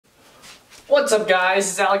What's up guys,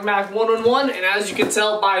 it's AlecMac111, and as you can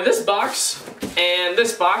tell by this box, and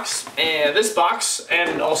this box, and this box,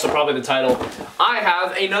 and also probably the title, I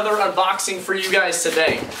have another unboxing for you guys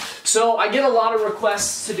today. So I get a lot of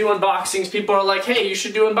requests to do unboxings. People are like, hey, you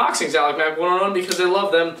should do unboxings, AlecMac111, because I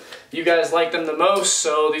love them. You guys like them the most,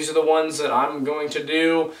 so these are the ones that I'm going to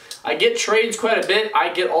do. I get trades quite a bit.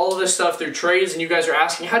 I get all of this stuff through trades, and you guys are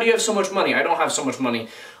asking, how do you have so much money? I don't have so much money.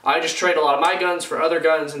 I just trade a lot of my guns for other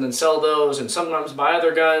guns and then sell those and sometimes buy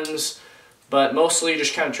other guns, but mostly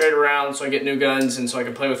just kind of trade around so I get new guns and so I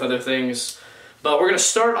can play with other things. But we're going to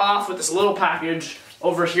start off with this little package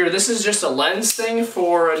over here. This is just a lens thing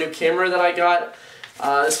for a new camera that I got.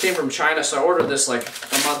 This came from China, so I ordered this like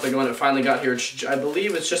a month ago and it finally got here. I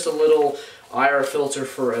believe it's just a little IR filter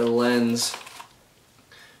for a lens.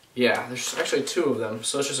 Yeah, there's actually two of them,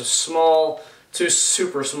 so it's just a small, two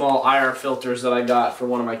super small IR filters that I got for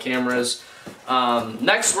one of my cameras.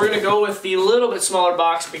 Next, we're going to go with the little bit smaller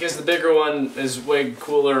box because the bigger one is way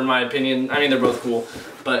cooler in my opinion. I mean, they're both cool,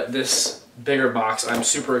 but this bigger box I'm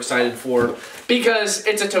super excited for because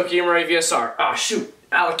it's a Tokyo Marine VSR. Ah, shoot,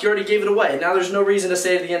 Alec, you already gave it away. Now there's no reason to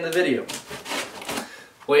say it at the end of the video.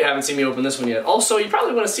 Well, you haven't seen me open this one yet. Also, you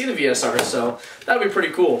probably want to see the VSR, so that'd be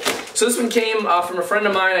pretty cool. So this one came from a friend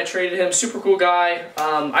of mine. I traded him, super cool guy.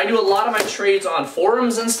 I do a lot of my trades on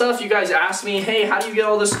forums and stuff. You guys ask me, hey, how do you get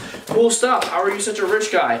all this cool stuff? How are you such a rich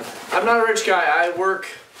guy? I'm not a rich guy. I work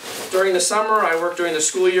during the summer. I work during the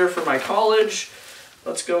school year for my college.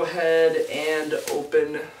 Let's go ahead and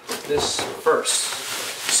open this first.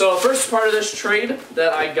 So first part of this trade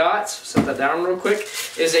that I got, set that down real quick,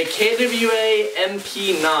 is a KWA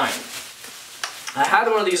MP9. I had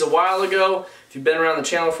one of these a while ago. If you've been around the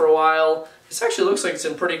channel for a while, this actually looks like it's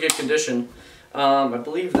in pretty good condition. I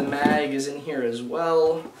believe the mag is in here as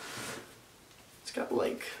well. It's got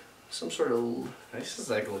like some sort of, this is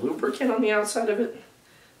like a lubricant on the outside of it.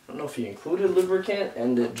 I don't know if he included lubricant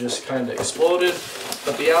and it just kind of exploded,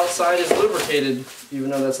 but the outside is lubricated, even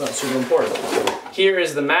though that's not super important. Here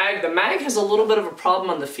is the mag. The mag has a little bit of a problem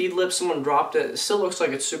on the feed lip. Someone dropped it. It still looks like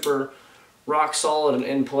it's super rock solid and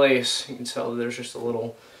in place. You can tell there's just a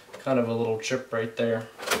little, kind of a little chip right there.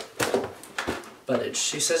 But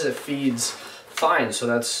she says it feeds fine, so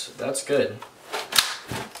that's good.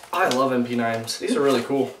 I love MP9s. These are really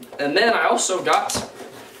cool. And then I also got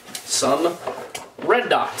some red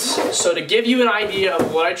dots. So to give you an idea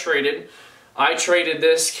of what I traded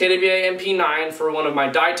this KWA MP9 for one of my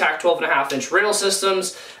Dytac 12.5-inch rail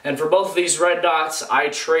systems, and for both of these red dots I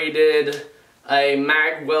traded a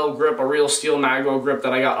magwell grip, a real steel magwell grip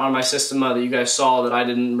that I got on my system that you guys saw that I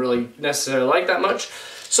didn't really necessarily like that much.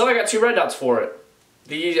 So I got two red dots for it.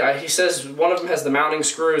 He says one of them has the mounting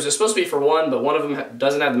screws. It's supposed to be for one, but one of them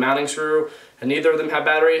doesn't have the mounting screw, and neither of them have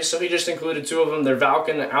batteries, so he just included two of them. They're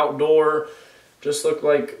Valken outdoor. Just look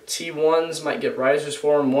like T1s, might get risers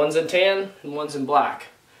for them. One's in tan and one's in black.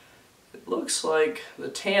 It looks like the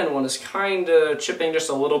tan one is kind of chipping just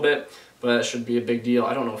a little bit, but that should be a big deal.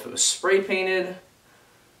 I don't know if it was spray painted.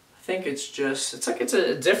 I think it's just, it's like it's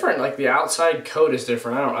a different, like the outside coat is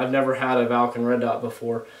different. I've never had a Valken red dot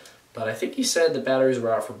before, but I think he said the batteries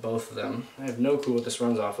were out for both of them. I have no clue what this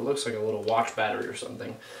runs off. It looks like a little watch battery or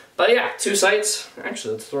something. But yeah, two sights.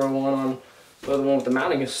 Actually, let's throw one on, throw the one with the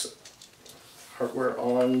mounting hardware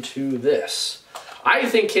onto this. I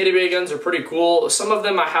think KWA guns are pretty cool. Some of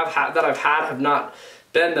them I've had have not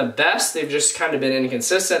been the best. They've just kind of been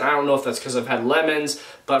inconsistent. I don't know if that's because I've had lemons,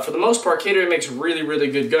 but for the most part, KWA makes really, really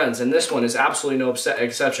good guns, and this one is absolutely no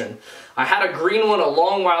exception. I had a green one a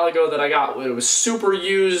long while ago that I got. It was super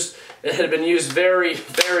used. It had been used very,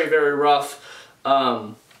 very, very rough,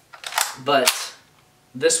 but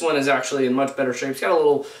this one is actually in much better shape. It's got a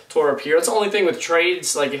little tore up here. That's the only thing with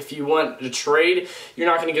trades. Like if you want to trade, you're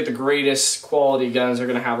not going to get the greatest quality guns. They're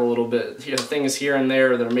going to have a little bit, things here and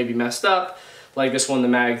there that are maybe messed up. Like this one, the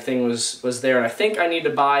mag thing was there. And I think I need to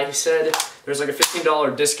buy, he said, there's like a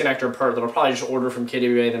 $15 disconnector part that I'll probably just order from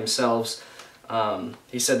KWA themselves.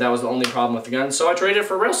 He said that was the only problem with the gun. So I traded it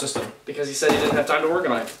for a rail system because he said he didn't have time to work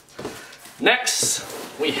on it. Next,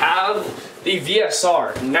 we have the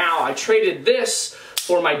VSR. Now, I traded this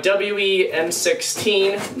for my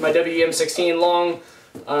WE-M16, my WE-M16 long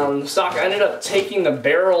stock. I ended up taking the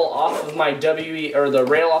barrel off of my the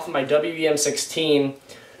rail off of my WE-M16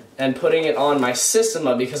 and putting it on my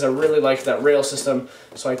Systema because I really liked that rail system.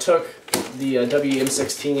 So I took the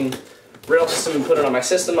WE-M16 rail system and put it on my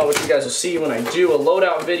Systema, which you guys will see when I do a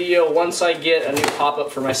loadout video once I get a new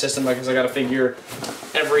pop-up for my Systema because I got to figure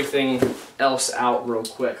everything else out real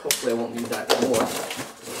quick. Hopefully I won't need that anymore.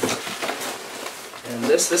 And And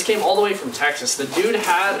this came all the way from Texas. The dude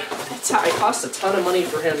had, it cost a ton of money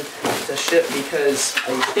for him to ship because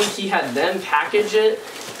I think he had them package it,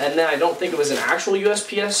 and then I don't think it was an actual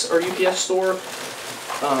USPS or UPS store.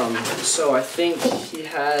 So I think he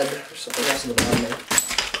had, there's something else in the bottom there.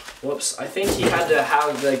 Whoops, I think he had to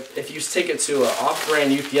have, like, if you take it to an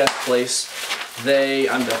off-brand UPS place,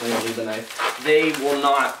 I'm definitely gonna leave the knife. They will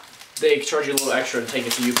not, they charge you a little extra to take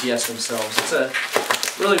it to UPS themselves. It's a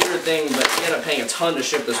really weird thing, but he ended up paying a ton to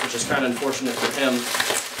ship this, which is kind of unfortunate for him.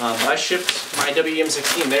 But I shipped my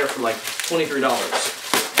WM16 there for like $23.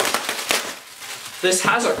 This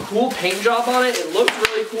has a cool paint job on it. It looks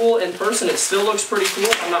really cool. In person, it still looks pretty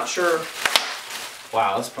cool. I'm not sure.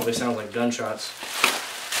 Wow, this probably sounds like gunshots.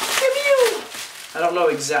 I don't know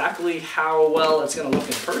exactly how well it's going to look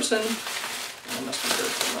in person. I must be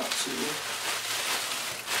careful not to.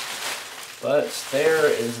 But there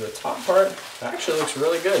is the top part. It actually looks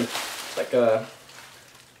really good. It's like a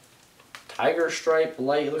tiger stripe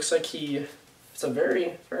light. It looks like it's a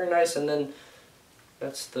very, very nice. And then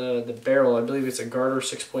that's the barrel. I believe it's a Garter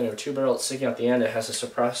 6.02 barrel. It's sticking out the end. It has a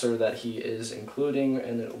suppressor that he is including,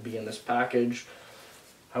 and it will be in this package.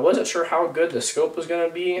 I wasn't sure how good the scope was going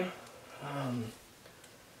to be.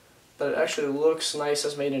 But it actually looks nice.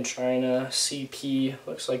 It's made in China. CP.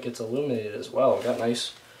 Looks like it's illuminated as well. Got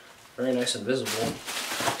nice, very nice and visible.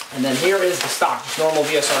 And then here is the stock, just normal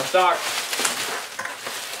VSR stock.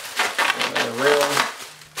 And the rail.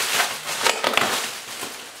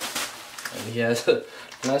 And he has a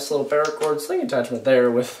nice little paracord sling attachment there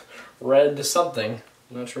with red something.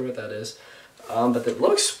 I'm not sure what that is. But it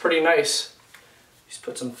looks pretty nice. He's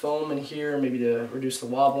put some foam in here, maybe to reduce the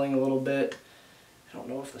wobbling a little bit. I don't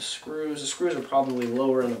know if the screws are probably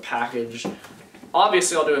lower in the package.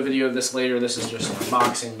 Obviously, I'll do a video of this later. This is just an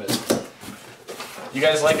unboxing, but you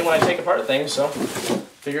guys like it when I take apart things, so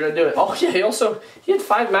figured I'd do it. Oh yeah, he had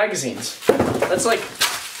 5 magazines. That's like,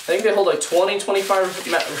 I think they hold like 20,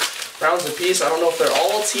 25 rounds a piece. I don't know if they're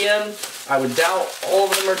all TM. I would doubt all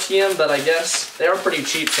of them are TM, but I guess they are pretty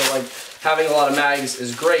cheap, so like having a lot of mags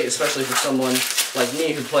is great, especially for someone like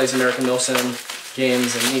me who plays American Milsim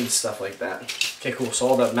games and needs stuff like that. Okay, cool. So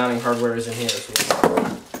all that mounting hardware is in here as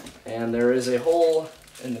well. And there is a hole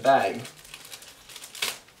in the bag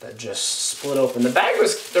that just split open. The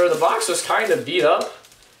box was kind of beat up.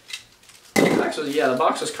 The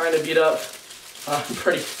box was kind of beat up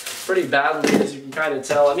pretty badly, as you can kind of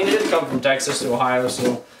tell. I mean, it did come from Texas to Ohio,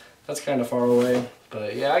 so that's kind of far away.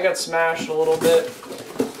 But yeah, I got smashed a little bit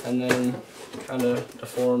and then kind of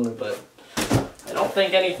deformed, but I don't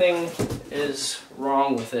think anything is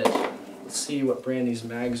wrong with it. Let's see what brand these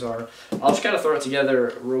mags are. I'll just kind of throw it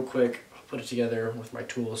together real quick. I'll put it together with my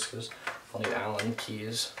tools because I'll need Allen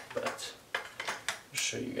keys, but I'll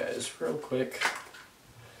show you guys real quick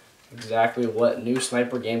exactly what new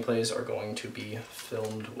sniper gameplays are going to be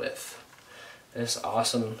filmed with. This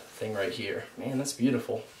awesome thing right here. Man, that's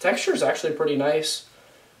beautiful. Texture is actually pretty nice.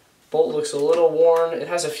 Bolt looks a little worn. It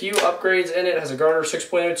has a few upgrades in it. It has a Garter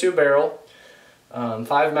 6.02 barrel.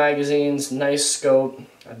 5 magazines, nice scope.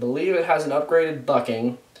 I believe it has an upgraded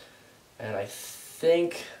bucking, and I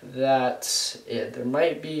think that's it. There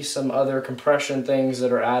might be some other compression things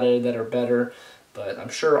that are added that are better, but I'm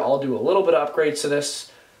sure I'll do a little bit of upgrades to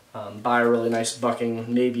this, buy a really nice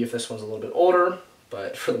bucking, maybe if this one's a little bit older,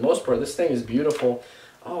 but for the most part, this thing is beautiful.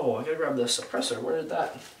 Oh, I gotta grab the suppressor. Where did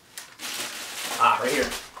that? Ah, right here.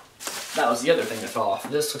 That was the other thing that fell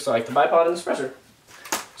off. This looks like the bipod and the suppressor.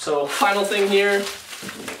 So final thing here,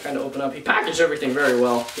 kind of open up. He packaged everything very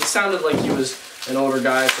well. He sounded like he was an older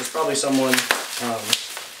guy, so it's probably someone,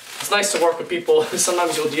 it's nice to work with people.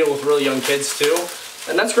 Sometimes you'll deal with really young kids too,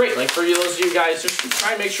 and that's great. Like for those of you guys, just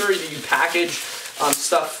try and make sure that you package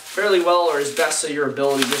stuff fairly well or as best of your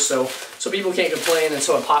ability, just so people can't complain and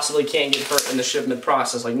so it possibly can't get hurt in the shipment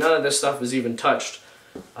process. Like none of this stuff is even touched.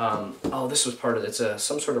 Oh, this was part of it. It's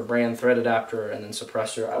some sort of brand thread adapter and then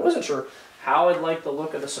suppressor. I wasn't sure how I'd like the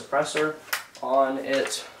look of the suppressor on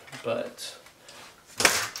it, but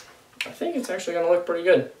I think it's actually going to look pretty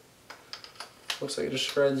good. Looks like it just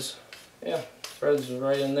threads, yeah, threads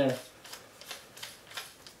right in there.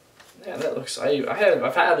 Yeah, that looks,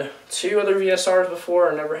 I've had 2 other VSRs before,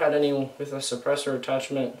 and never had any with a suppressor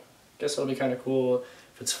attachment. Guess it'll be kind of cool.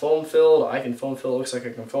 If it's foam filled, I can foam fill it. Looks like I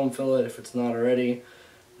can foam fill it if it's not already.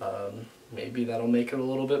 Maybe that'll make it a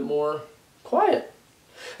little bit more quiet.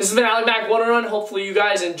 This has been Alec Mac 101. Hopefully you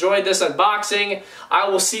guys enjoyed this unboxing. I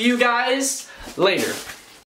will see you guys later.